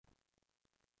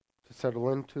to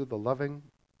settle into the loving,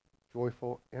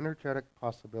 joyful, energetic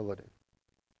possibility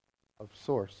of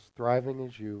Source thriving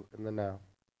as you in the now.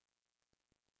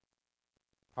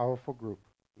 Powerful group.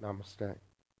 Namaste.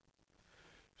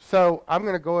 So I'm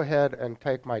going to go ahead and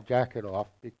take my jacket off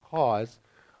because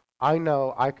I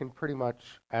know I can pretty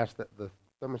much ask that the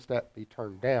thermostat be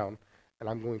turned down, and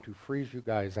I'm going to freeze you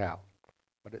guys out.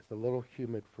 But it's a little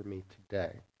humid for me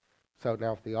today. So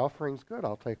now if the offering's good,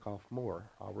 I'll take off more.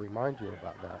 I'll remind you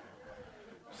about that.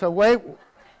 So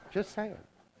just saying.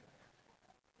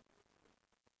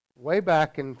 Way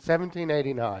back in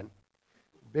 1789,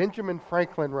 Benjamin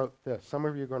Franklin wrote this. Some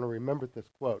of you are going to remember this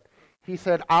quote. He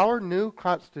said, "Our new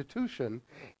Constitution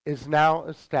is now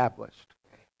established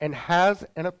and has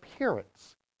an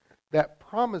appearance that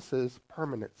promises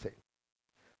permanency.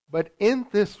 But in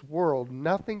this world,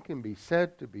 nothing can be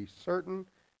said to be certain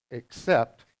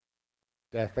except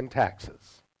death and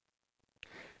taxes."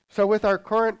 So with our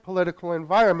current political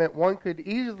environment, one could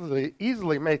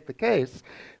easily make the case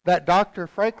that Dr.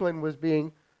 Franklin was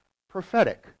being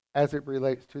prophetic as it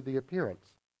relates to the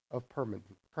appearance of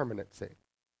permanency.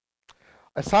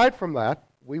 Aside from that,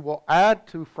 we will add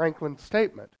to Franklin's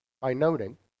statement by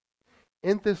noting,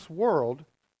 in this world,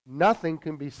 nothing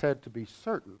can be said to be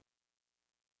certain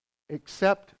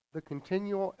except the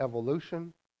continual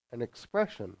evolution and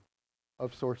expression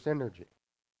of source energy.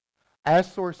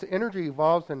 As source energy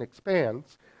evolves and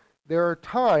expands, there are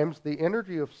times the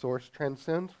energy of source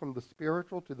transcends from the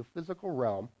spiritual to the physical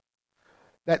realm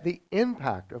that the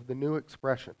impact of the new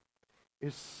expression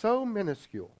is so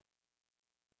minuscule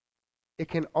it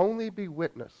can only be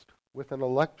witnessed with an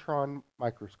electron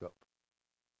microscope.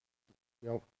 You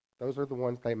know, those are the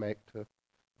ones they make to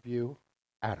view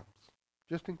atoms,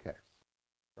 just in case,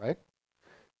 right?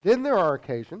 Then there are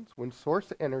occasions when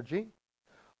source energy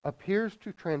appears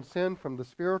to transcend from the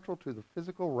spiritual to the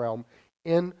physical realm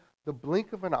in the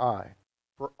blink of an eye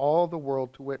for all the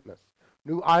world to witness.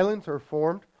 New islands are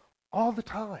formed all the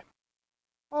time.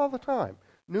 All the time.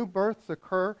 New births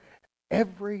occur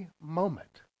every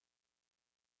moment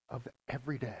of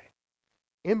every day,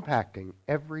 impacting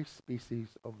every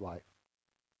species of life.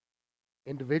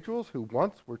 Individuals who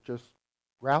once were just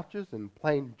grouches and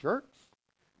plain jerks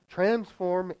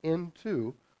transform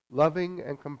into loving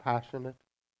and compassionate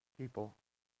people.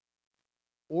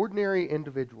 Ordinary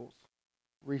individuals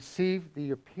receive the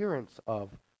appearance of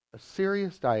a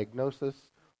serious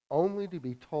diagnosis only to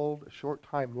be told a short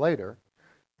time later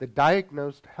the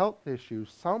diagnosed health issue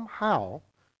somehow,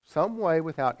 some way,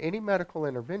 without any medical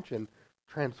intervention,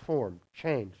 transformed,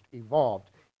 changed, evolved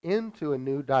into a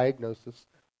new diagnosis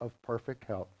of perfect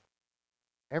health.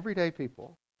 Everyday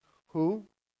people who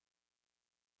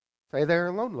say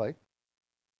they're lonely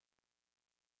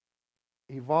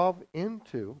evolve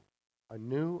into a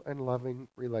new and loving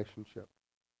relationship.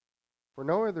 For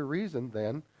no other reason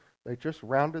than they just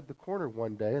rounded the corner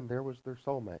one day and there was their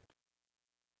soulmate.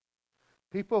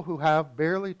 People who have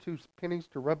barely two pennies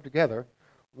to rub together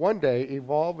one day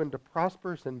evolve into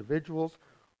prosperous individuals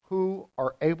who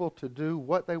are able to do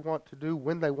what they want to do,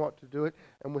 when they want to do it,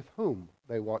 and with whom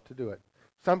they want to do it.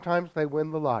 Sometimes they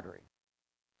win the lottery.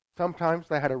 Sometimes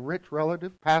they had a rich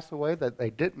relative pass away that they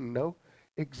didn't know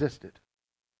existed,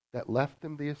 that left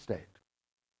them the estate.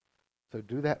 So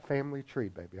do that family tree,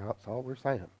 baby. That's all we're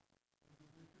saying.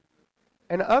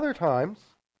 And other times,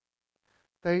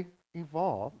 they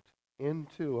evolved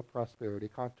into a prosperity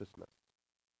consciousness.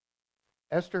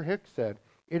 Esther Hicks said,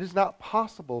 "It is not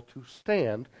possible to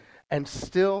stand and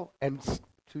still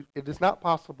it is not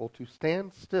possible to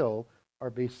stand still or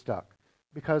be stuck,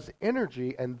 because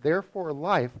energy and therefore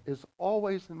life is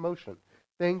always in motion.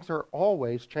 Things are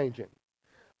always changing."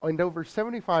 And over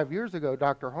 75 years ago,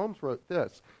 Dr. Holmes wrote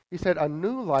this. He said, "A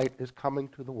new light is coming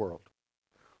to the world.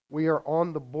 We are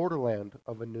on the borderland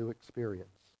of a new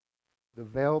experience. The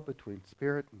veil between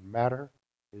spirit and matter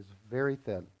is very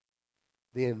thin.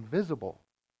 The invisible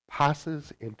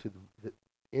passes into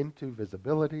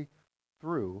visibility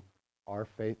through our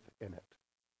faith in it."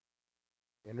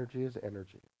 Energy is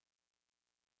energy.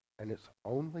 And its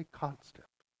only constant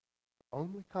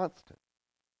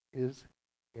is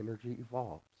energy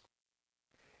evolves.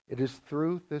 It is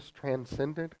through this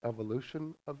transcendent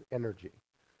evolution of energy,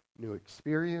 new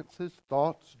experiences,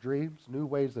 thoughts, dreams, new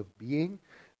ways of being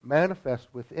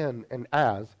manifest within and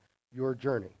as your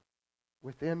journey.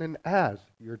 Within and as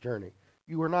your journey.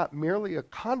 You are not merely a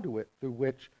conduit through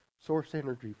which source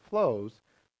energy flows.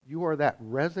 You are that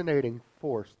resonating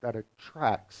force that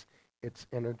attracts its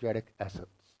energetic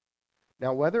essence.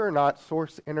 Now, whether or not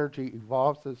source energy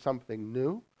evolves as something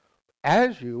new,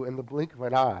 as you, in the blink of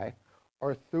an eye,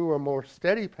 or through a more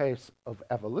steady pace of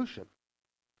evolution,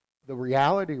 The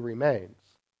reality remains.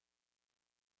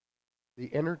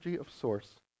 The energy of source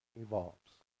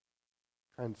evolves,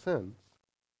 transcends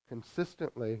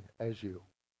consistently as you.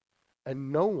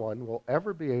 And no one will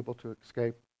ever be able to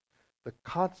escape the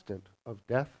constant of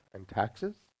death and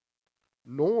taxes,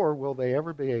 nor will they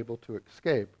ever be able to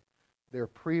escape their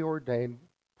preordained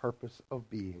purpose of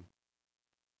being,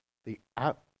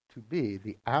 to be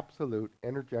the absolute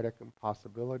energetic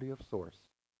impossibility of source,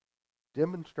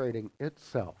 demonstrating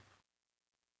itself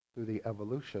through the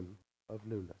evolution of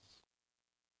newness,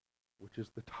 which is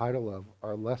the title of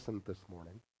our lesson this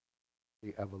morning,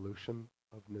 the evolution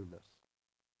of newness.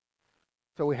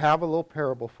 So we have a little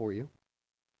parable for you.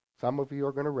 Some of you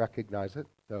are going to recognize it,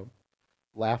 so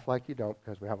laugh like you don't,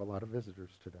 because we have a lot of visitors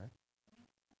today.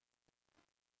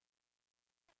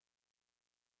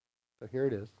 So here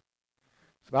it is.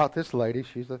 It's about this lady.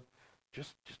 She's a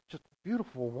just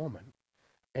beautiful woman,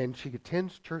 and she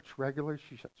attends church regularly.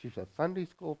 She's a Sunday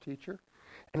school teacher,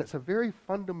 and it's a very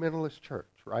fundamentalist church,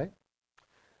 right?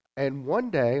 And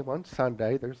one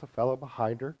Sunday, there's a fellow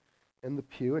behind her in the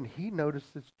pew, and he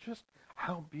notices just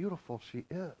how beautiful she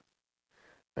is.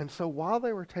 And so while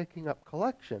they were taking up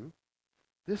collection,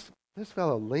 this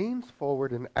fellow leans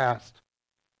forward and asked,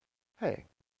 "Hey,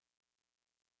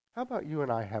 how about you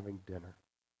and I having dinner?"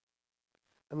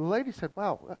 And the lady said,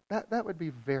 "Wow, that would be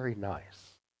very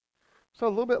nice." So a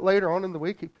little bit later on in the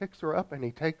week, he picks her up and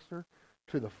he takes her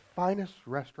to the finest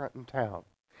restaurant in town.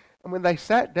 And when they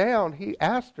sat down, he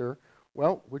asked her,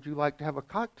 "Well, would you like to have a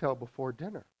cocktail before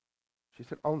dinner?" She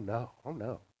said, oh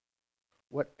no.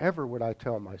 Whatever would I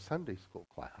tell my Sunday school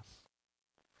class?"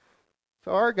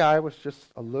 So our guy was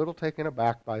just a little taken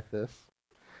aback by this,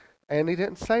 and he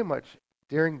didn't say much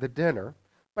during the dinner.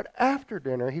 But after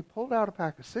dinner, he pulled out a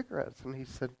pack of cigarettes, and he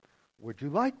said, "Would you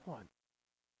like one?"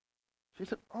 She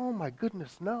said, "Oh, my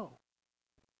goodness, no.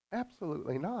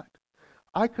 Absolutely not.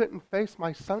 I couldn't face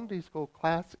my Sunday school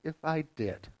class if I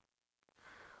did."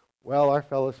 Well, our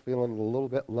fellow's feeling a little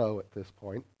bit low at this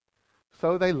point.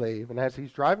 So they leave, and as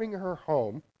he's driving her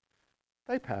home,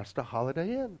 they passed a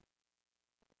Holiday Inn.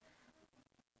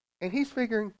 And he's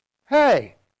figuring,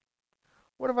 hey,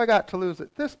 what have I got to lose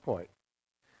at this point?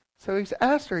 So he's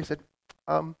asked her, he said,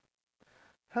 how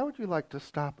would you like to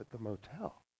stop at the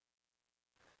motel?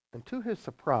 And to his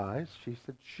surprise, she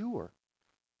said, sure,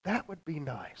 that would be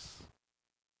nice.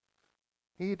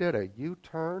 He did a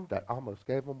U-turn that almost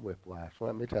gave him whiplash,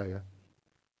 let me tell you.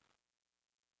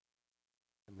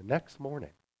 And the next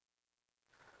morning,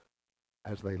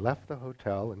 as they left the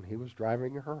hotel and he was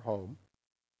driving her home,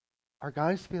 our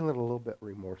guy's feeling a little bit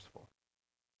remorseful.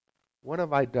 What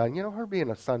have I done? You know, her being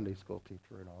a Sunday school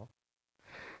teacher and all.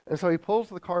 And so he pulls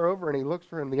the car over and he looks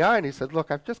her in the eye and he said,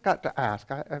 look, I've just got to ask.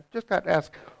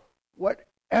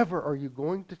 Whatever are you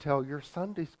going to tell your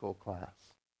Sunday school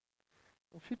class?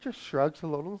 And she just shrugs a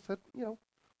little and said, you know,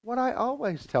 what I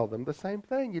always tell them, the same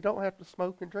thing. You don't have to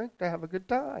smoke and drink to have a good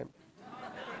time.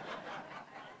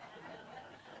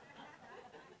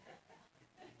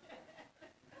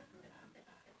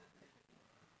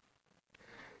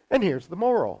 And here's the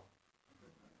moral.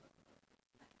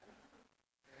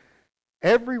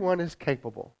 Everyone is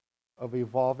capable of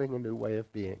evolving a new way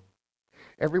of being.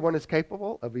 Everyone is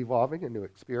capable of evolving a new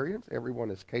experience.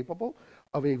 Everyone is capable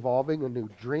of evolving a new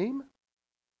dream,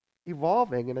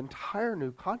 evolving an entire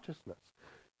new consciousness.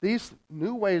 These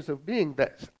new ways of being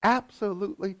that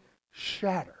absolutely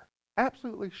shatter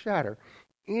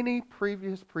any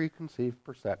previous preconceived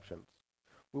perceptions.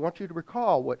 We want you to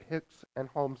recall what Hicks and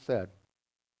Holmes said.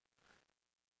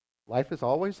 Life is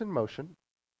always in motion.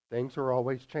 Things are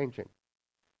always changing.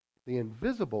 The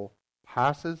invisible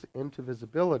passes into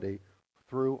visibility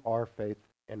through our faith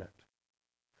in it.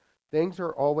 Things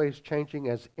are always changing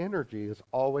as energy is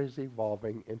always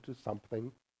evolving into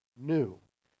something new.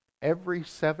 Every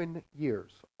 7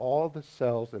 years, all the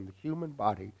cells in the human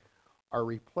body are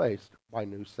replaced by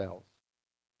new cells.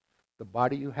 The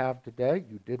body you have today,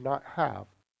 you did not have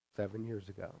 7 years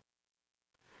ago.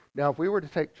 Now, if we were to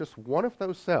take just one of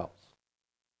those cells,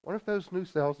 one of those new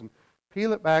cells, and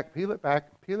peel it back, and peel it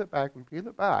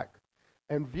back,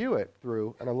 and view it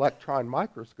through an electron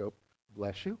microscope,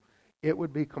 bless you, it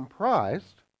would be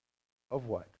comprised of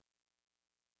what?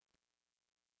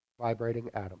 Vibrating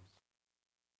atoms.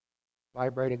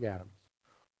 Vibrating atoms,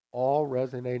 all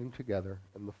resonating together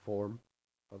in the form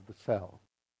of the cell.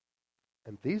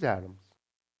 And these atoms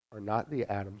are not the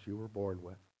atoms you were born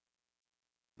with,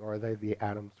 nor are they the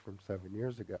atoms from 7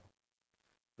 years ago.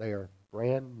 They are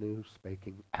brand new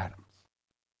spaking atoms,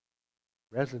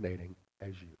 resonating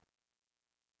as you.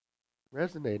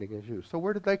 Resonating as you. So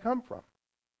where did they come from?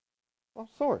 Well,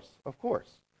 source, of course.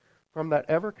 from that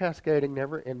ever-cascading,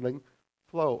 never-ending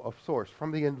flow of source,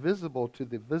 from the invisible to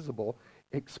the visible,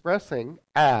 expressing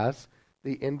as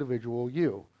the individual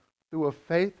you, through a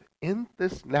faith in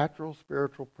this natural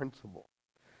spiritual principle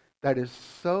that is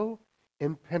so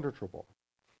impenetrable,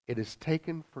 it is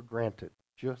taken for granted,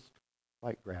 just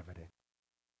like gravity.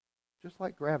 Just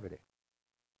like gravity.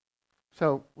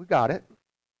 So, we got it.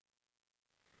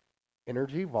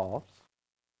 Energy evolves.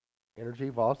 Energy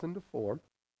evolves into form.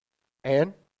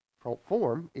 And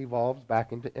form evolves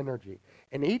back into energy.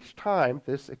 And each time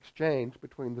this exchange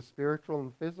between the spiritual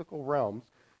and physical realms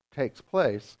takes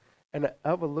place, an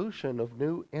evolution of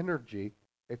new energy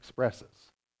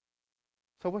expresses.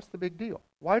 So what's the big deal?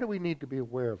 Why do we need to be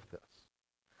aware of this?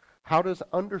 How does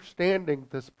understanding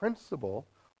this principle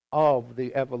of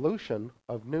the evolution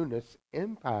of newness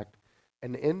impact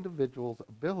an individual's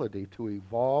ability to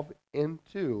evolve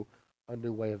into a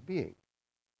new way of being,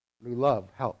 new love,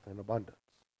 health, and abundance?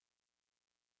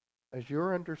 As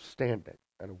your understanding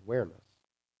and awareness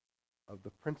of the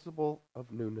principle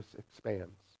of newness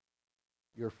expands,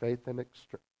 your faith in it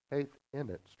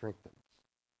strengthens.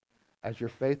 As your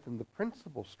faith in the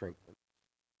principle strengthens,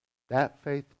 that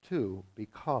faith too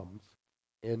becomes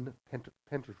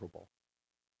impenetrable,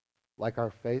 like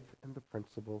our faith in the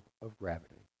principle of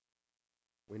gravity.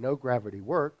 We know gravity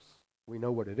works. We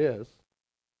know what it is.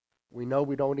 We know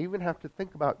we don't even have to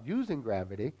think about using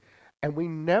gravity, and we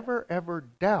never ever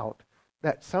doubt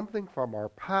that something from our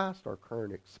past, our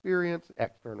current experience,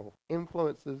 external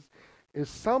influences, is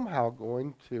somehow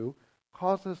going to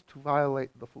cause us to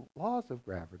violate the laws of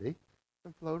gravity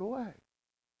and float away.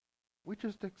 We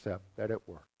just accept that it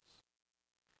works.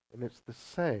 And it's the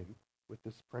same with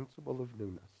this principle of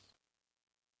newness.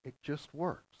 It just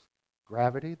works.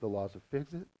 Gravity, the laws of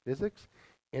physics,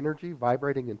 energy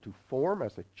vibrating into form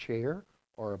as a chair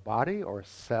or a body or a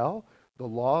cell, the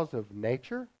laws of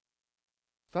nature,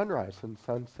 sunrise and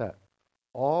sunset,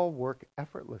 all work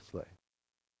effortlessly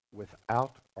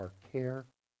without our care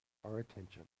or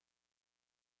attention.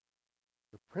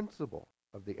 The principle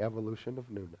of the evolution of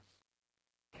newness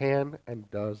can and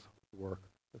does work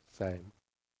the same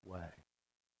way.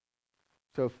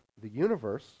 So if the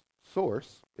universe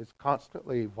source is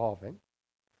constantly evolving,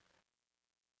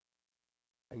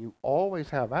 and you always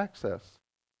have access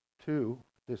to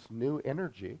this new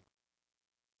energy,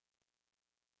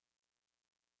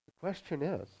 the question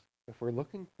is, if we're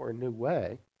looking for a new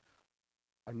way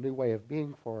of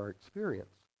being for our experience,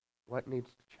 what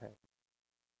needs to change?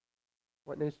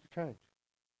 What needs to change?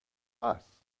 Us.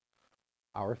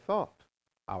 Our thought,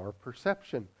 our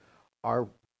perception, our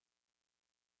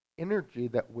energy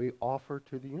that we offer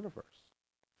to the universe.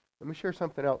 Let me share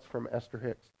something else from Esther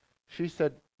Hicks. She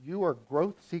said, you are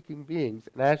growth-seeking beings,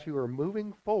 and as you are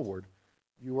moving forward,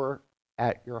 you are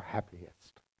at your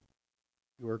happiest.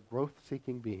 You are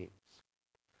growth-seeking beings.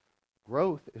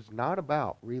 Growth is not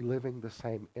about reliving the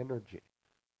same energy.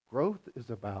 Growth is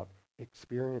about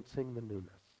experiencing the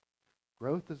newness.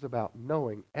 Growth is about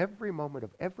knowing every moment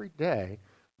of every day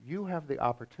you have the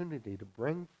opportunity to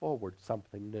bring forward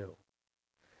something new.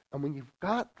 And when you've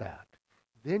got that,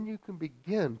 then you can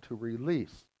begin to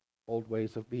release old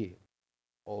ways of being,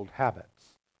 old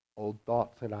habits, old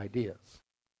thoughts and ideas.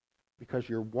 Because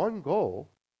your one goal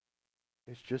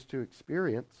is just to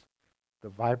experience the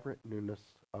vibrant newness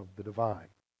of the divine.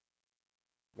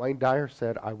 Wayne Dyer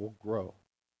said, I will grow.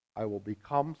 I will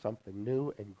become something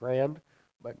new and grand,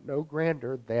 but no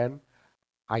grander than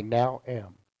I now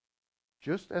am.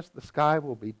 Just as the sky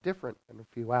will be different in a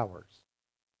few hours,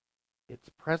 its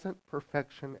present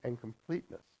perfection and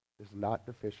completeness is not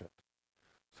deficient.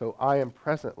 So I am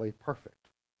presently perfect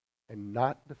and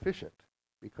not deficient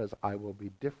because I will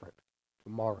be different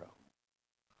tomorrow.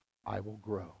 I will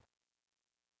grow.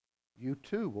 You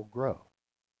too will grow.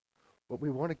 But we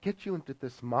want to get you into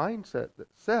this mindset that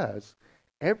says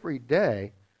every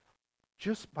day,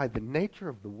 just by the nature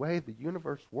of the way the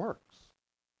universe works,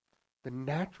 the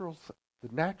natural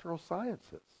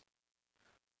sciences,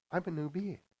 I'm a new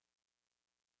being.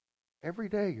 Every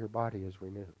day your body is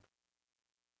renewed.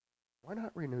 Why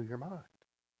not renew your mind?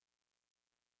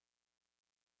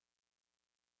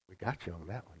 We got you on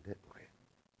that one, didn't we?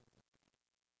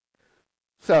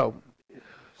 So,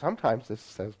 sometimes this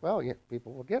says, well, yeah,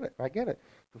 people will get it. I get it.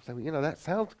 People say, well, that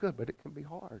sounds good, but it can be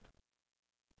hard.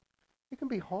 It can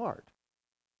be hard.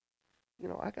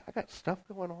 I got stuff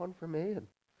going on for me, and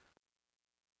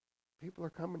people are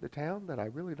coming to town that I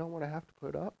really don't want to have to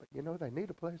put up, but, they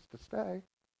need a place to stay.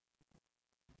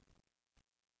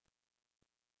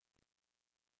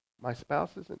 My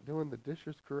spouse isn't doing the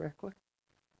dishes correctly.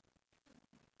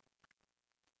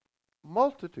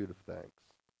 Multitude of things.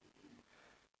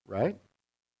 Right?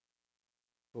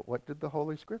 But what did the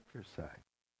Holy Scriptures say?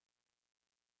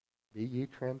 Be ye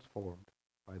transformed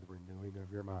by the renewing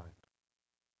of your mind.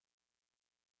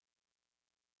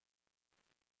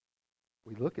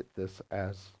 We look at this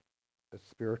as a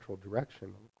spiritual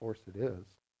direction. Of course it is.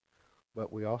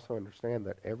 But we also understand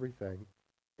that everything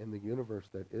in the universe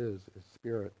that is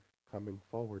spirit coming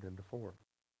forward into form.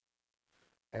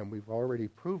 And we've already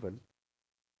proven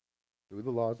through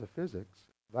the laws of physics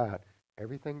that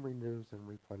everything renews and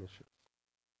replenishes.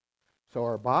 So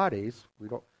our bodies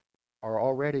are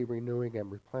already renewing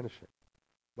and replenishing.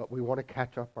 But we want to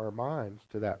catch up our minds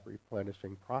to that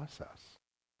replenishing process.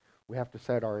 We have to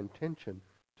set our intention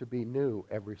to be new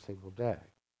every single day,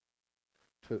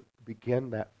 to begin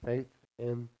that faith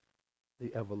in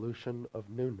the evolution of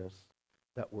newness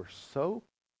that we're so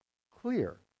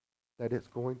clear that it's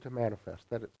going to manifest,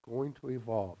 that it's going to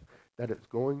evolve, that it's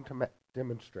going to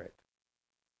demonstrate,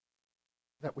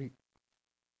 that we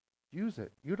use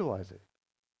it, utilize it,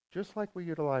 just like we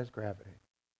utilize gravity,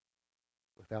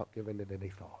 without giving it any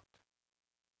thought.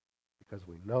 Because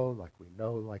we know, like we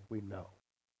know, like we know.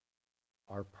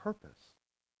 Our purpose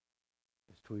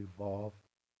is to evolve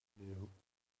new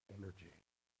energy.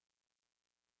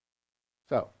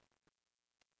 So,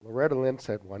 Loretta Lynn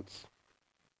said once,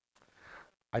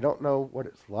 I don't know what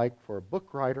it's like for a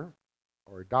book writer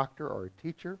or a doctor or a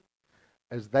teacher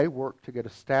as they work to get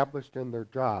established in their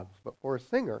jobs, but for a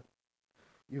singer,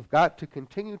 you've got to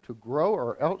continue to grow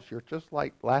or else you're just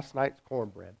like last night's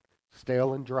cornbread,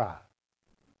 stale and dry.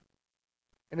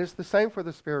 And it's the same for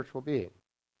the spiritual being,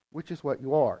 which is what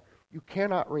you are. You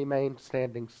cannot remain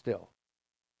standing still.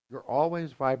 You're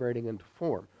always vibrating into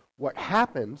form. What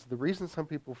happens, the reason some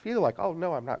people feel like, oh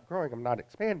no, I'm not growing, I'm not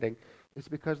expanding, is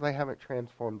because they haven't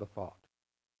transformed the thought.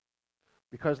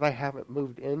 Because they haven't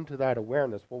moved into that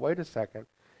awareness. Well, wait a second.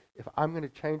 If I'm going to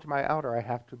change my outer, I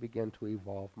have to begin to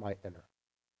evolve my inner.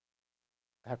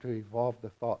 I have to evolve the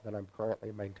thought that I'm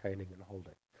currently maintaining and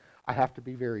holding. I have to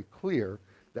be very clear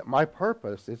that my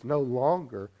purpose is no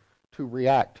longer to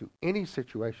react to any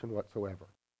situation whatsoever.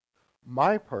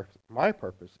 My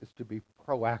purpose is to be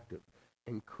proactive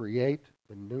and create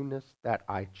the newness that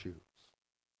I choose.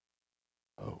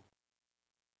 Oh,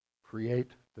 create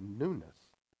the newness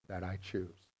that I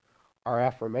choose. Our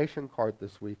affirmation card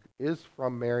this week is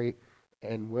from Mary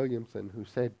Ann Williamson, who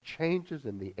said, changes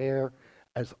in the air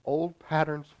as old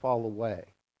patterns fall away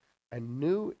and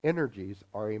new energies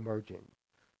are emerging.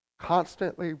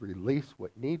 Constantly release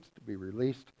what needs to be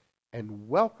released and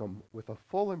welcome with a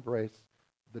full embrace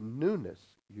the newness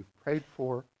you've prayed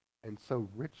for and so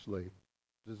richly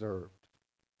deserved.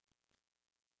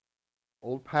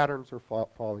 Old patterns are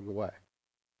falling away.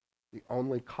 The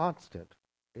only constant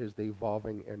is the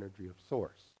evolving energy of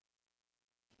Source.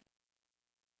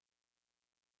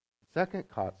 The second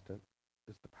constant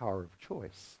is the power of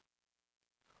choice.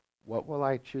 What will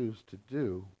I choose to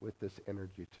do with this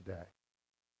energy today?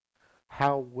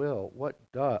 How will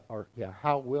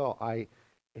I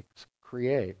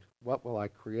create? What will I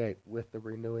create with the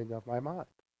renewing of my mind?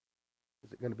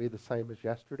 Is it going to be the same as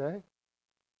yesterday?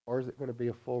 Or is it going to be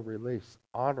a full release,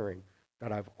 honoring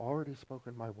that I've already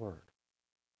spoken my word?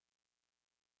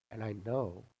 And I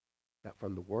know that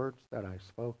from the words that I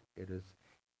spoke, it is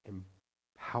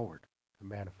empowered to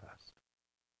manifest.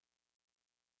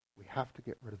 We have to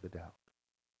get rid of the doubt.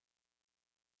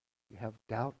 You have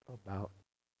doubt about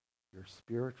your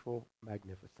spiritual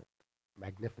magnificence.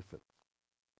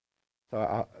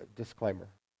 So, disclaimer.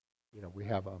 We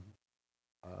have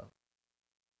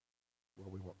well,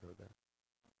 we won't go there.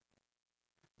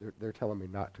 They're telling me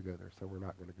not to go there, so we're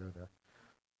not going to go there.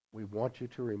 We want you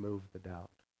to remove the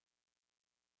doubt.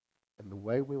 And the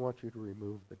way we want you to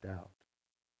remove the doubt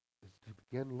is to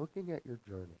begin looking at your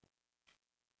journey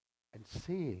and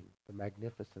seeing the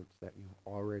magnificence that you've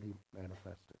already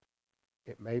manifested.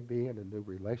 It may be in a new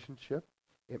relationship.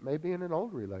 It may be in an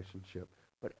old relationship.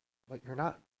 But you're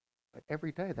not. But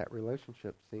every day that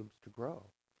relationship seems to grow.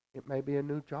 It may be a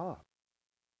new job.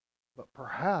 But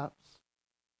perhaps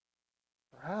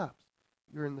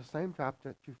you're in the same job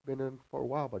that you've been in for a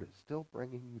while, but it's still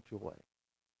bringing you joy.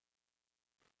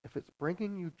 If it's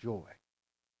bringing you joy,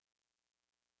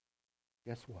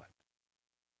 guess what?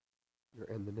 You're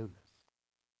in the newness.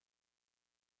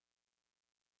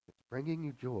 If it's bringing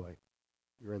you joy,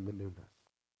 you're in the newness.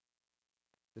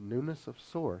 The newness of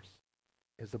Source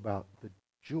is about the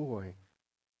joy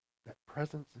that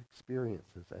presence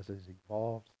experiences as it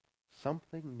evolves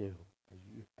something new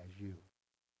as you.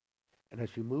 And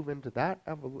as you move into that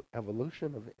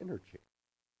evolution of energy,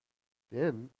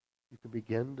 then you can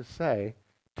begin to say,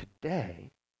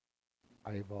 today,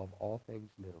 I evolve all things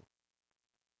new.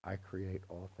 I create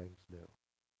all things new.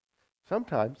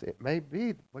 Sometimes it may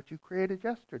be what you created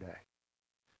yesterday.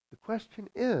 The question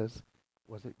is,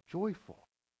 was it joyful?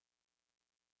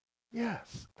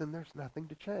 Yes, then there's nothing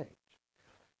to change.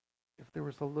 If there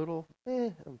was a little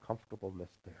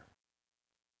uncomfortableness there,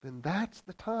 then that's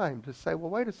the time to say, well,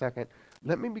 wait a second,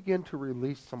 let me begin to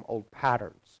release some old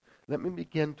patterns. Let me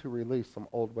begin to release some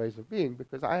old ways of being,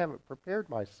 because I haven't prepared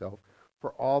myself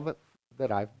for all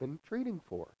that I've been treating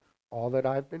for, all that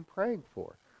I've been praying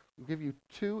for. I'll give you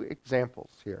two examples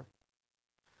here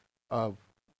of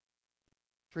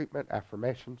treatment,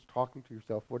 affirmations, talking to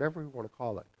yourself, whatever you want to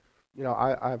call it. You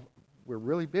know, we're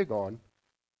really big on,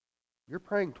 you're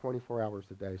praying 24 hours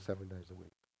a day, 7 days a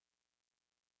week.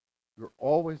 You're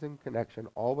always in connection,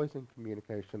 always in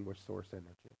communication with source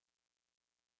energy.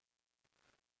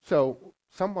 So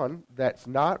someone that's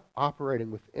not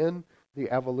operating within the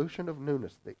evolution of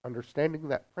newness, the understanding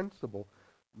that principle,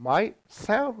 might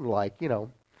sound like, you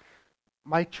know,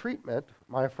 my treatment,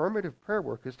 my affirmative prayer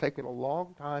work is taking a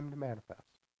long time to manifest.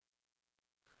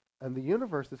 And the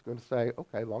universe is going to say,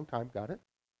 okay, long time, got it.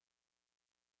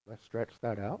 Let's stretch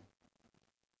that out.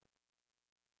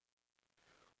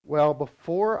 Well,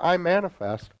 before I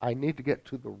manifest, I need to get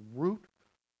to the root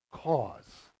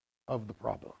cause of the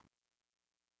problem.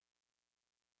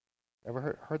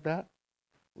 Ever heard that?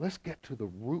 Let's get to the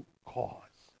root cause.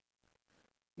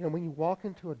 You know, when you walk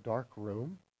into a dark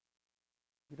room,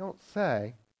 you don't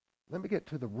say, let me get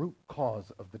to the root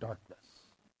cause of the darkness.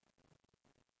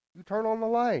 You turn on the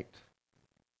light.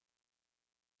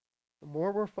 The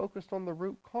more we're focused on the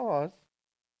root cause,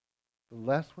 the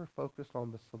less we're focused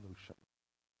on the solution.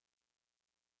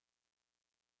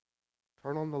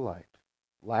 Turn on the light.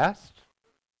 Last,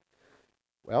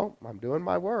 well, I'm doing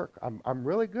my work. I'm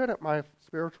really good at my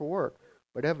spiritual work,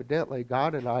 but evidently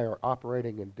God and I are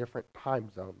operating in different time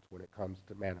zones when it comes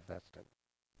to manifesting.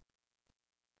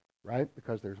 Right?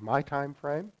 Because there's my time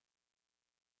frame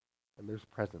and there's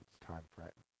presence time frame.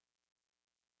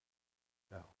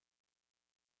 No.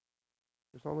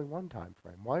 There's only one time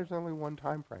frame. Why is there only one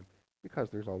time frame? Because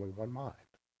there's only one mind.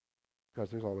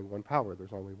 Because there's only one power.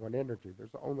 There's only one energy.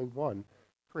 There's only one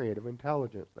creative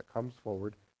intelligence that comes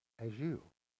forward as you.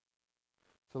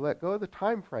 So let go of the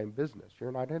time frame business.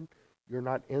 You're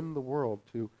not in the world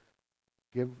to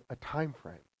give a time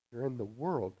frame. You're in the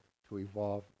world to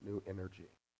evolve new energy.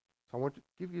 So I want to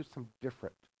give you some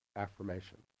different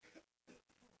affirmations.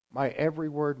 My every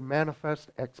word manifests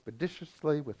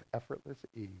expeditiously with effortless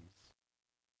ease.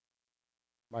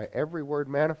 My every word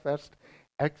manifests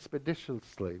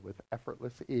expeditiously with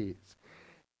effortless ease.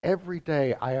 Every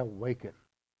day I awaken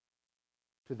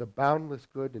to the boundless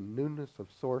good and newness of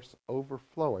source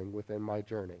overflowing within my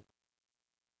journey.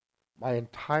 My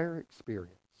entire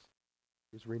experience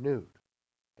is renewed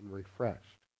and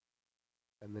refreshed,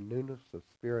 and the newness of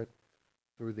spirit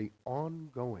through the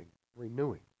ongoing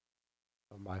renewing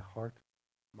of my heart,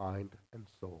 mind, and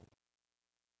soul.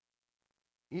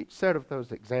 Each set of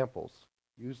those examples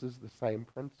uses the same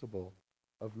principle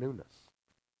of newness.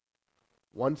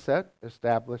 One set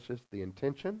establishes the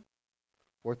intention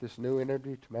for this new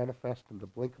energy to manifest in the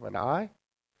blink of an eye,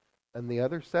 and the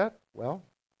other set, well,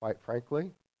 quite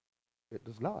frankly, it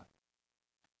does not.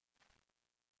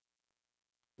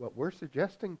 What we're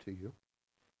suggesting to you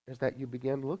is that you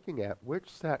begin looking at which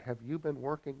set have you been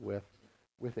working with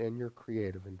within your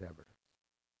creative endeavors.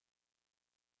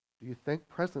 Do you think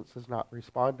presence is not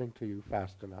responding to you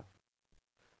fast enough?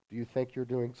 Do you think you're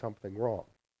doing something wrong?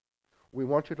 We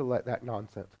want you to let that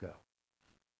nonsense go.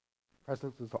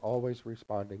 Presence is always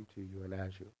responding to you and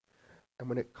as you. And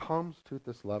when it comes to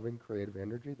this loving creative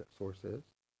energy that Source is,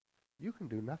 you can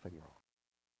do nothing wrong.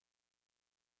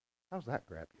 How's that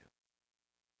grab you?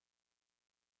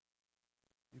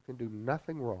 You can do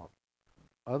nothing wrong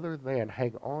other than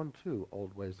hang on to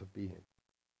old ways of being.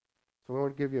 So we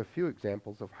want to give you a few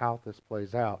examples of how this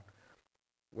plays out.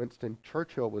 Winston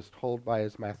Churchill was told by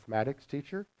his mathematics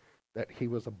teacher that he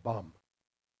was a bum.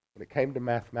 When it came to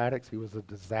mathematics, he was a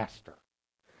disaster.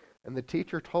 And the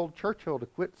teacher told Churchill to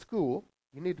quit school.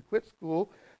 You need to quit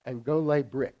school and go lay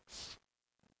bricks.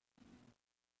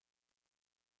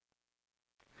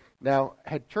 Now,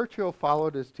 had Churchill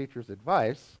followed his teacher's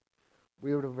advice,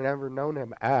 we would have never known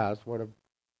him as one of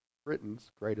Britain's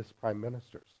greatest prime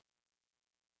ministers.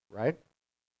 Right?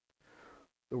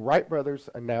 The Wright brothers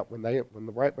announced, when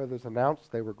the Wright brothers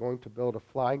announced they were going to build a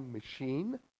flying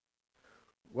machine,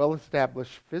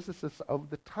 well-established physicists of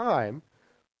the time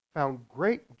found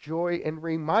great joy in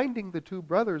reminding the two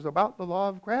brothers about the law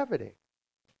of gravity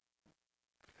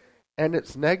and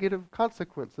its negative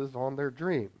consequences on their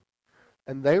dream.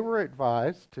 And they were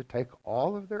advised to take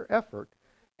all of their effort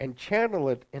and channel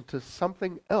it into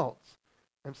something else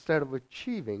instead of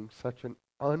achieving such an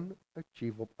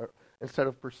unachievable, instead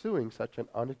of pursuing such an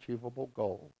unachievable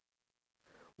goal?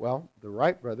 Well, the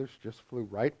Wright brothers just flew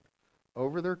right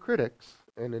over their critics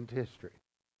and into history.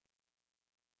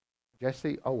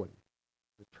 Jesse Owens,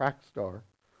 the track star,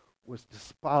 was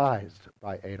despised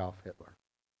by Adolf Hitler.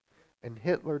 And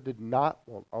Hitler did not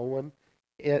want Owen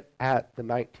at the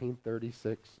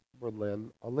 1936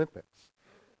 Berlin Olympics.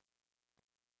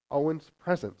 Owen's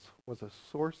presence was a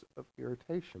source of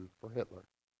irritation for Hitler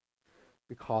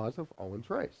because of Owen's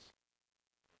race.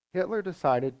 Hitler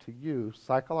decided to use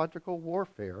psychological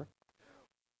warfare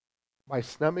by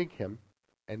snubbing him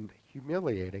and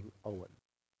humiliating Owen.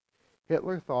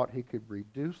 Hitler thought he could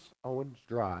reduce Owen's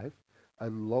drive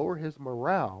and lower his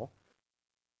morale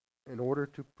in order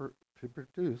to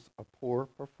produce a poor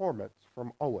performance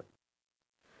from Owen.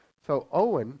 So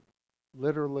Owen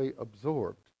literally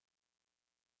absorbed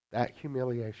that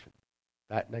humiliation,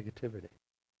 that negativity,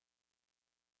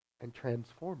 and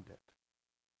transformed it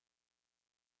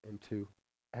into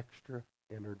extra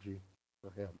energy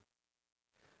for him.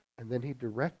 And then he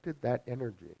directed that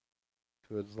energy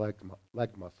to his leg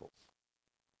muscles.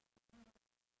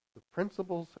 The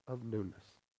principles of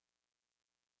newness,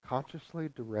 consciously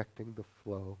directing the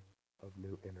flow of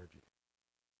new energy.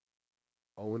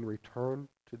 Owen returned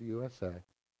to the USA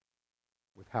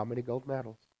with how many gold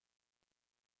medals?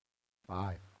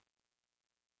 5.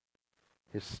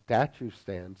 His statue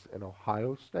stands in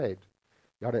Ohio State.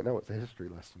 Y'all didn't know it's a history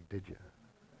lesson, did you?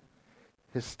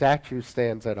 His statue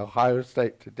stands at Ohio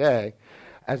State today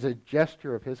as a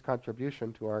gesture of his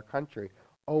contribution to our country.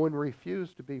 Owen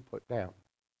refused to be put down.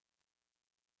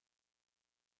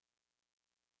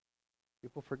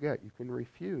 People forget you can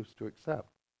refuse to accept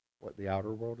what the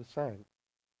outer world is saying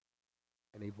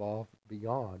and evolve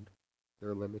beyond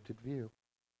their limited view.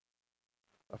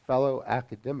 A fellow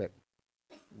academic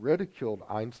ridiculed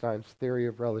Einstein's theory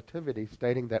of relativity,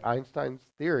 stating that Einstein's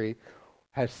theory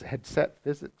had set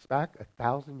physics back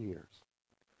 1,000 years.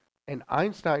 And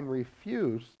Einstein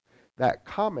refused that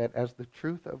comment as the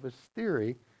truth of his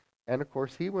theory, and of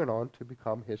course he went on to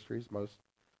become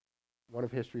one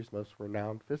of history's most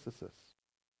renowned physicists.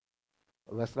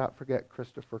 And let's not forget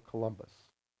Christopher Columbus,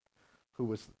 who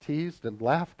was teased and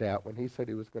laughed at when he said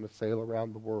he was going to sail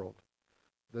around the world.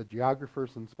 The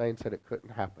geographers in Spain said it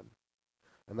couldn't happen.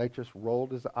 And they just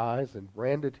rolled his eyes and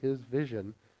branded his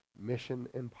vision mission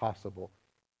impossible.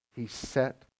 He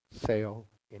set sail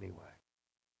anyway.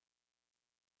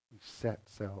 He set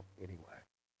sail anyway.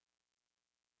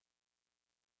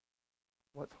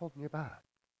 What's holding you back?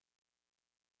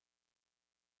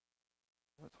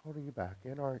 What's holding you back?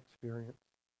 In our experience,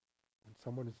 when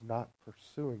someone is not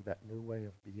pursuing that new way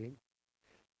of being,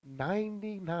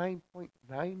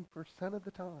 99.9% of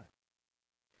the time,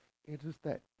 it is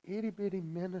that itty-bitty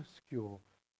minuscule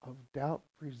of doubt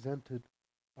presented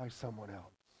by someone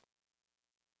else.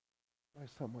 By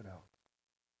someone else.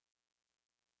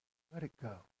 Let it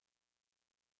go.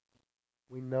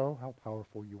 We know how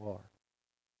powerful you are.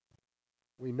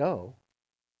 We know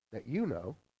that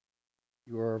you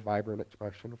are a vibrant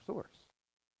expression of Source.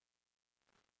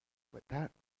 But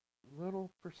that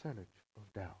little percentage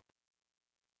of doubt,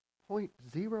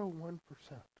 0.01%,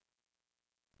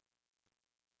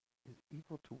 is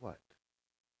equal to what?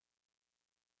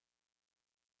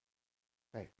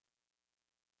 Faith.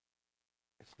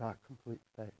 It's not complete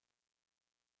faith.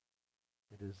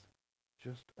 It is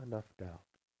just enough doubt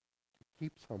to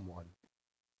keep someone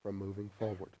from moving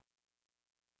forward.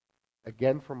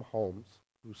 Again from Holmes,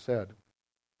 who said,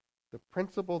 "The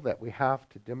principle that we have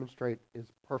to demonstrate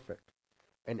is perfect,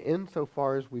 and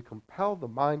insofar as we compel the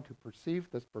mind to perceive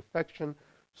this perfection,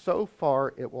 so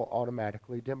far it will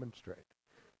automatically demonstrate.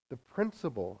 The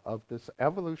principle of this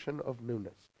evolution of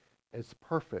newness is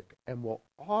perfect and will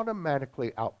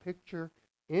automatically outpicture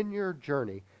in your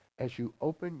journey as you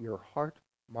open your heart,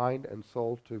 mind, and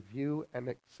soul to view and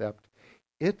accept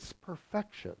its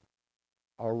perfection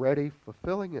already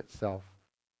fulfilling itself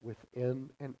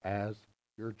within and as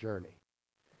your journey.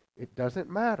 It doesn't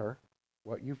matter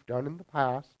what you've done in the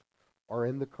past or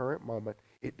in the current moment.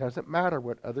 It doesn't matter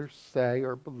what others say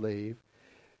or believe.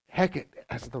 Heck,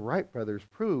 as the Wright brothers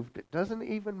proved, it doesn't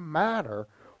even matter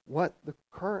what the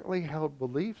currently held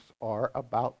beliefs are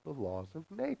about the laws of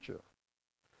nature.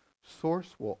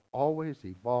 Source will always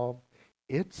evolve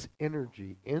its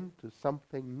energy into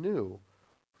something new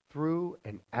through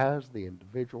and as the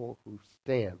individual who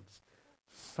stands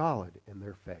solid in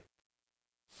their faith,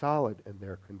 solid in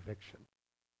their conviction.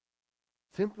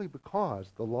 Simply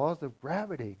because the laws of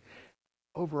gravity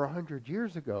over 100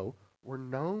 years ago were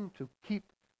known to keep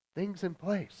things in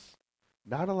place,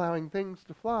 not allowing things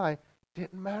to fly,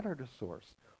 Didn't matter to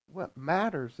Source. What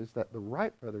matters is that the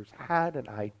Wright brothers had an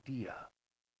idea,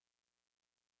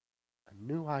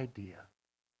 a new idea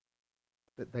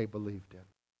that they believed in,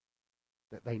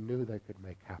 that they knew they could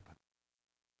make happen.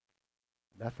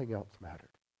 Nothing else mattered.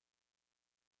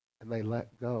 And they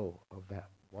let go of that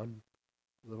one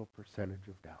little percentage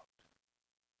of doubt.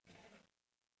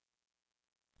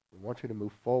 We want you to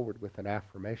move forward with an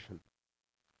affirmation.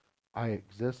 I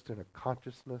exist in a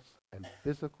consciousness and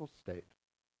physical state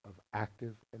of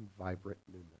active and vibrant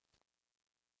newness.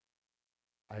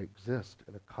 I exist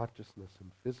in a consciousness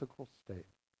and physical state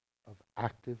of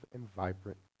active and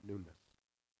vibrant newness.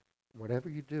 Whatever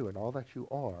you do and all that you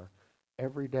are,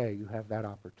 every day you have that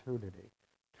opportunity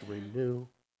to renew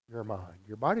your mind.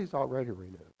 Your body's already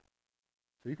renewed,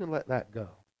 so you can let that go.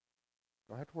 You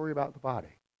don't have to worry about the body.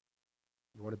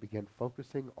 You want to begin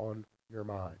focusing on your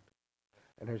mind.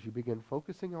 And as you begin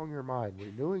focusing on your mind,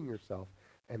 renewing yourself,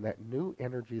 and that new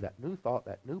energy, that new thought,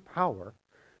 that new power,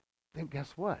 then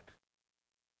guess what?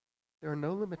 There are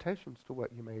no limitations to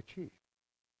what you may achieve.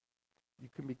 You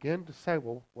can begin to say,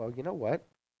 well, you know what?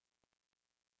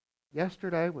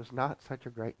 Yesterday was not such a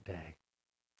great day.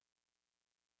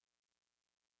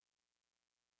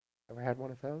 Ever had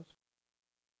one of those?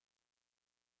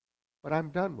 But I'm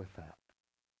done with that.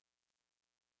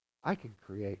 I can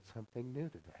create something new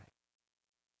today.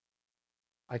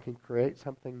 I can create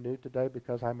something new today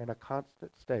because I'm in a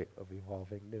constant state of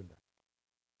evolving newness.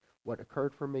 What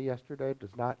occurred for me yesterday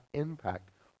does not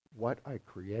impact what I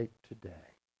create today.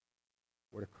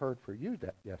 What occurred for you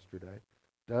yesterday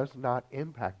does not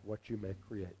impact what you may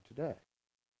create today.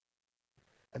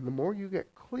 And the more you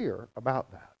get clear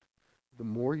about that, the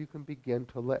more you can begin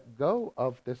to let go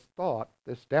of this thought,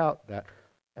 this doubt that,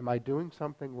 am I doing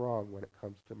something wrong when it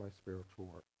comes to my spiritual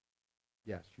work?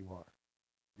 Yes, you are.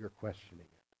 You're questioning it.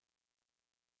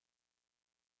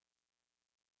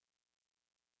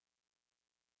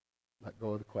 Let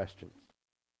go of the questions.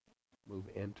 Move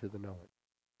into the knowing.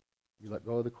 You let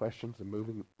go of the questions and move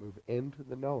into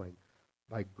the knowing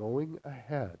by going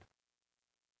ahead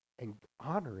and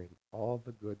honoring all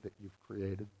the good that you've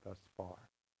created thus far.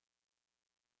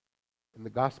 In the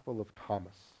Gospel of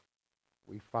Thomas,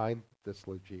 we find this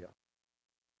logia.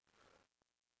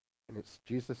 And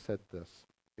Jesus said this,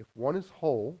 if one is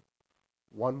whole,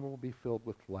 one will be filled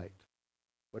with light.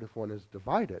 But if one is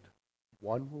divided,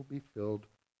 one will be filled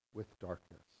with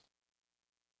darkness.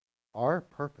 Our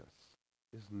purpose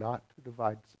is not to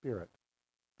divide spirit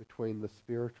between the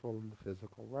spiritual and the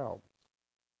physical realms.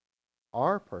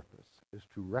 Our purpose is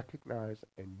to recognize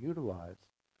and utilize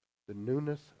the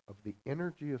newness of the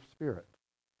energy of spirit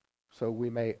so we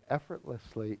may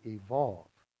effortlessly evolve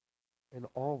in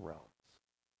all realms.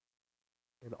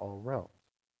 In all realms.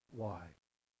 Why?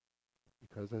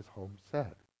 Because as Holmes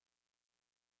said,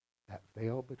 that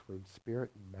veil between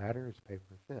spirit and matter is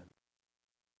paper thin.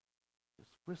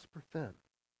 It's whisper thin.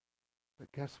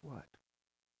 But guess what?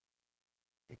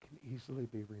 It can easily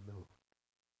be removed.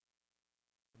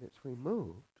 And it's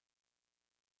removed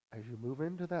as you move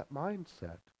into that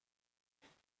mindset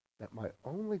that my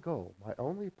only goal, my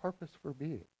only purpose for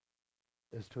being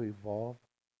is to evolve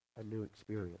a new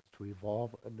experience, to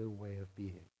evolve a new way of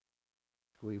being,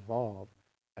 to evolve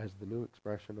as the new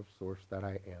expression of Source that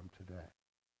I am today.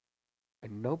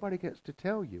 And nobody gets to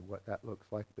tell you what that looks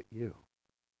like but you.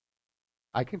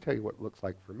 I can tell you what it looks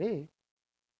like for me.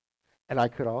 And I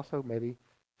could also maybe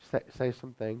say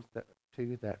some things to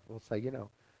you that will say,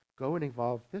 go and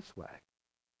evolve this way.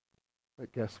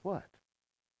 But guess what?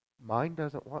 Mine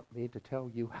doesn't want me to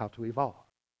tell you how to evolve.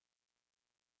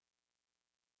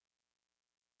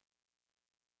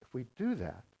 If we do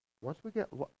that, once we get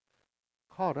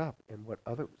caught up in what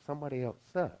somebody else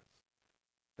says,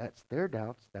 that's their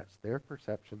doubts, that's their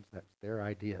perceptions, that's their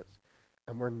ideas.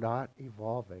 And we're not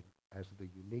evolving as the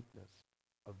uniqueness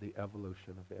of the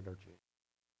evolution of energy.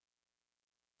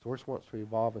 Source wants to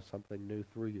evolve as something new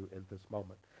through you in this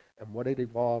moment. And what it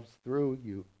evolves through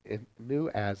you new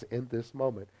as in this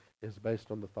moment is based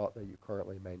on the thought that you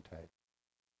currently maintain.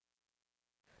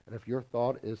 And if your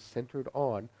thought is centered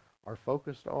on or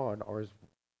focused on or is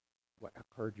what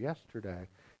occurred yesterday,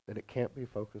 then it can't be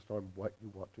focused on what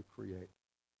you want to create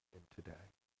in today.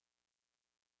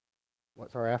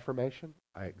 What's our affirmation?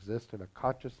 I exist in a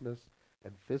consciousness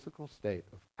and physical state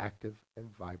of active and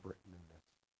vibrant newness.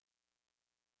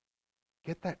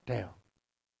 Get that down.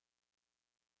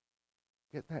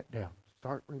 Get that down.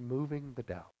 Start removing the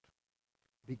doubt.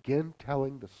 Begin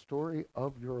telling the story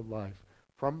of your life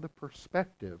from the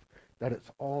perspective that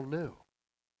it's all new.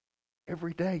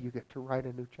 Every day you get to write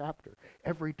a new chapter.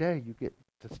 Every day you get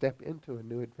to step into a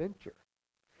new adventure.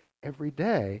 Every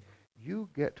day you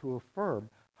get to affirm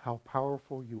how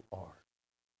powerful you are.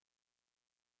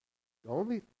 The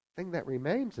only thing that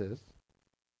remains is,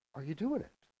 are you doing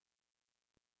it?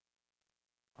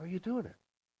 Are you doing it?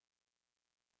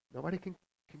 Nobody can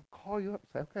call you up and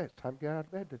say, okay, it's time to get out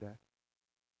of bed today.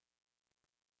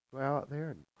 Go out there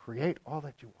and create all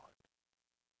that you want.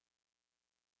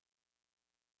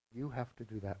 You have to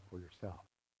do that for yourself.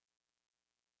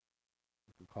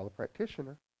 You can call a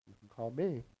practitioner. You can call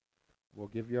me. We'll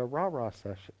give you a rah-rah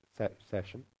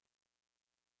session.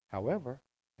 However,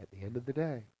 at the end of the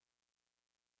day,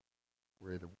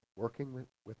 we're either working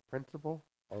with principle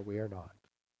or we are not.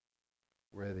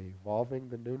 We're either evolving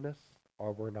the newness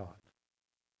or we're not.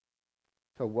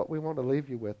 So what we want to leave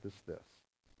you with is this.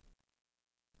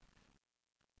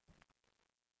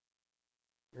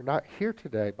 You're not here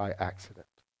today by accident.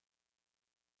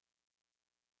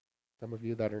 Some of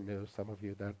you that are new, some of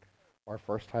you that are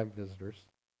first-time visitors,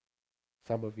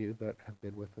 some of you that have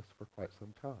been with us for quite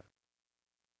some time.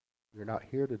 You're not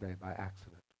here today by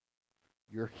accident.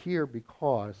 You're here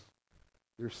because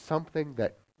there's something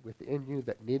that within you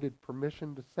that needed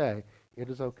permission to say, it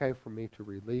is okay for me to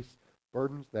release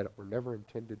burdens that were never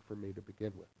intended for me to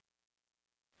begin with.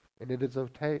 And it is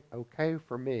okay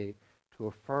for me to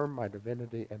affirm my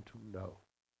divinity and to know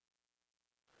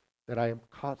that I am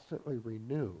constantly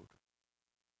renewed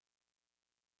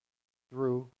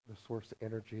through the source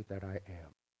energy that I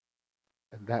am.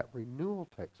 And that renewal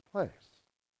takes place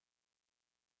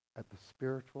at the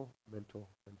spiritual, mental,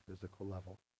 and physical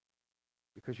level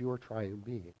because you are triune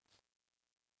beings.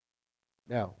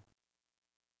 Now,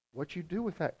 what you do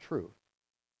with that truth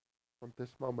from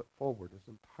this moment forward is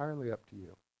entirely up to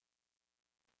you.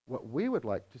 What we would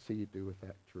like to see you do with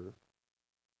that truth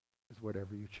is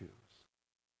whatever you choose.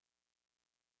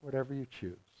 Whatever you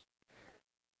choose.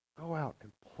 Go out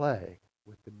and play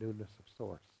with the newness of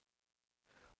Source.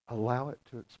 Allow it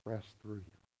to express through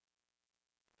you.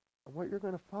 And what you're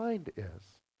going to find is,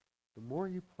 the more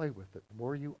you play with it, the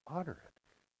more you honor it,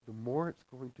 the more it's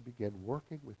going to begin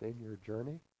working within your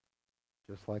journey,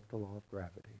 just like the law of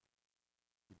gravity.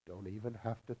 You don't even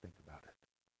have to think about it.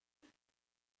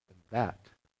 And that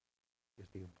is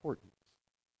the importance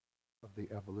of the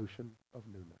evolution of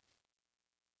newness.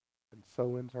 And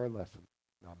so ends our lesson.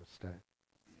 Namaste.